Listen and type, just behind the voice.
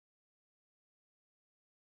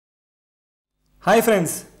Hi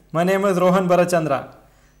friends, my name is Rohan Chandra.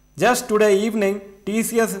 Just today evening,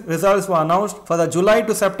 TCS results were announced for the July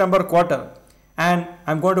to September quarter, and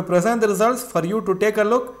I am going to present the results for you to take a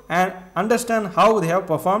look and understand how they have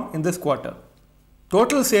performed in this quarter.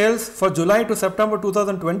 Total sales for July to September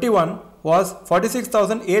 2021 was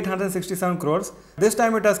 46,867 crores. This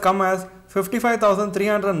time it has come as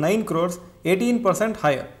 55,309 crores, 18%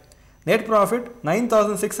 higher. Net profit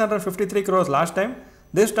 9,653 crores last time.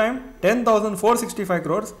 This time 10,465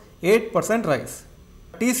 crores, 8% rise.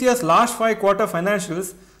 TCS last 5 quarter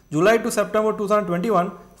financials, July to September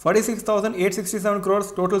 2021, 46,867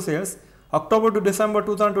 crores total sales. October to December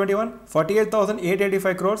 2021,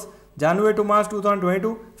 48,885 crores. January to March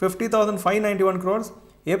 2022, 50,591 crores.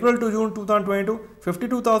 April to June 2022,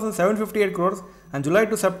 52,758 crores. And July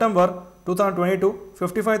to September 2022,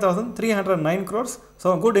 55,309 crores.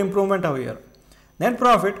 So good improvement over here. Net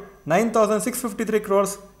profit 9,653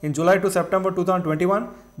 crores in July to September 2021,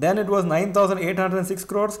 then it was 9,806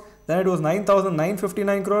 crores, then it was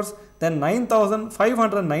 9,959 crores, then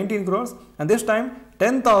 9,519 crores, and this time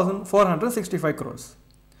 10,465 crores.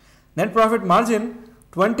 Net profit margin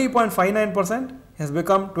 20.59% has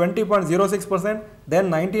become 20.06%,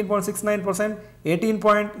 then 19.69%,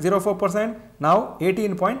 18.04%, now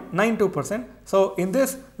 18.92%. So in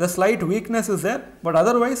this the slight weakness is there, but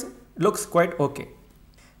otherwise looks quite okay.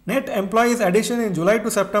 Net employees addition in July to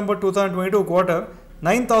September 2022 quarter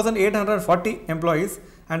 9,840 employees,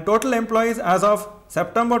 and total employees as of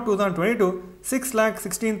September 2022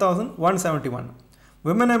 6,16,171.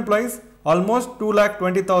 Women employees almost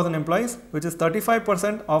 2,20,000 employees, which is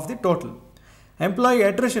 35% of the total. Employee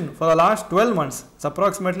attrition for the last 12 months is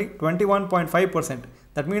approximately 21.5%.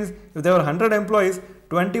 That means if there were 100 employees,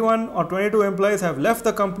 21 or 22 employees have left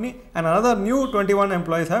the company and another new 21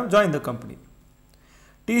 employees have joined the company.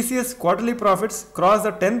 TCS quarterly profits crossed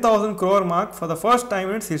the 10,000 crore mark for the first time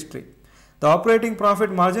in its history. The operating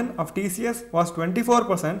profit margin of TCS was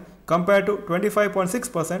 24% compared to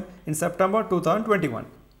 25.6% in September 2021.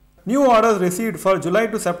 New orders received for July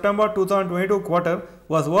to September 2022 quarter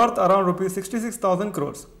was worth around Rs 66,000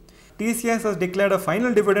 crores. TCS has declared a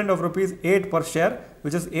final dividend of Rs 8 per share,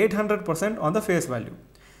 which is 800% on the face value.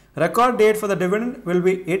 Record date for the dividend will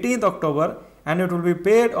be 18th October and it will be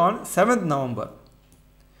paid on 7th November.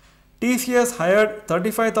 TCS hired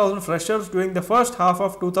 35,000 freshers during the first half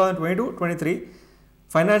of 2022-23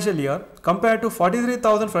 financial year compared to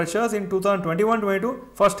 43,000 freshers in 2021-22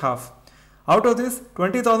 first half. Out of this,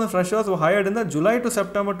 20,000 freshers were hired in the July to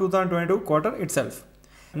September 2022 quarter itself.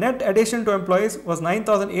 Net addition to employees was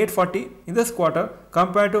 9,840 in this quarter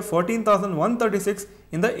compared to 14,136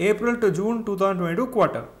 in the April to June 2022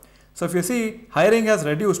 quarter. So if you see hiring has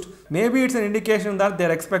reduced, maybe it's an indication that they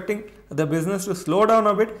are expecting the business to slow down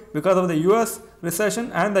a bit because of the US recession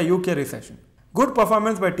and the UK recession. Good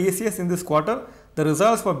performance by TCS in this quarter. The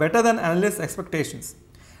results were better than analysts' expectations.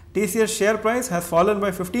 TCS share price has fallen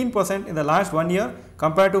by 15% in the last 1 year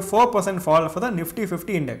compared to 4% fall for the Nifty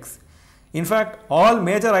 50 index. In fact, all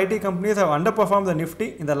major IT companies have underperformed the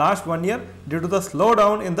Nifty in the last 1 year due to the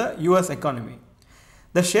slowdown in the US economy.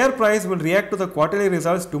 The share price will react to the quarterly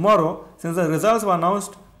results tomorrow since the results were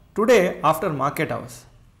announced today after market hours.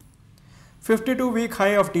 52-week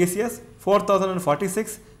high of TCS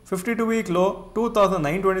 4,046, 52-week low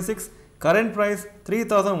 2,926, current price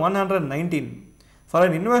 3,119. For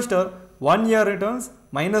an investor, 1 year returns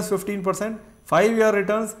minus 15%, 5 year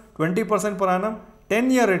returns 20% per annum,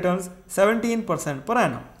 10 year returns 17% per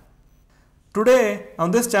annum. Today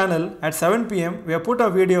on this channel at 7 p.m. we have put a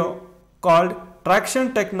video called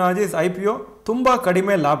Traction Technologies IPO Tumba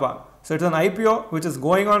Kadime Labha. So it's an IPO which is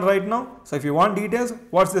going on right now. So if you want details,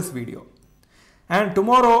 watch this video. And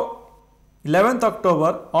tomorrow 11th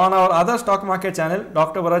October on our other stock market channel,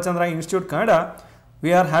 Dr.Bharath Chandra Institute Canada,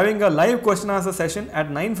 we are having a live question answer session at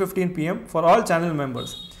 9:15 p.m. for all channel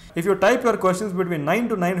members. If you type your questions between 9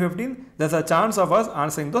 to 9:15, there's a chance of us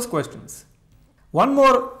answering those questions. One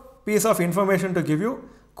more piece of information to give you,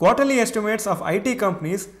 quarterly estimates of IT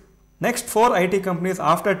companies, next 4 IT companies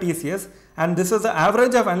after TCS, and this is the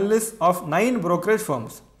average of analysts of 9 brokerage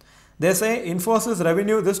firms. They say Infosys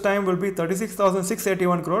revenue this time will be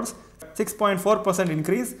 36,681 crores, 6.4%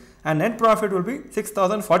 increase, and net profit will be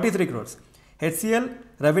 6,043 crores. HCL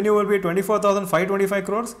revenue will be 24,525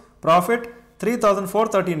 crores, profit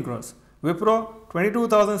 3,413 crores. Wipro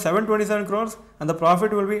 22,727 crores and the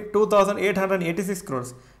profit will be 2,886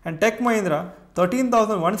 crores. And Tech Mahindra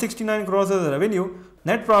 13,169 crores as the revenue,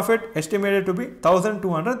 net profit estimated to be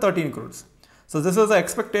 1,213 crores. So this is the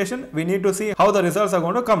expectation. We need to see how the results are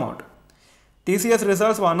going to come out. TCS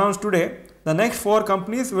results were announced today. The next 4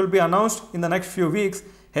 companies will be announced in the next few weeks.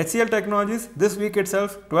 HCL Technologies, this week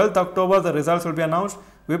itself, 12th October, the results will be announced.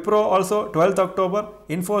 Wipro also 12th October,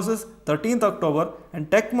 Infosys 13th October, and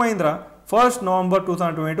Tech Mahindra 1st November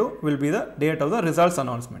 2022 will be the date of the results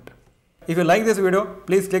announcement. If you like this video,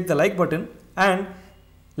 please click the like button and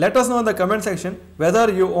let us know in the comment section whether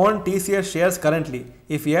you own TCS shares currently.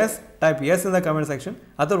 If yes, type yes in the comment section.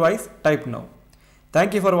 Otherwise, type no.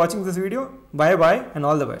 Thank you for watching this video. Bye bye and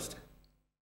all the best.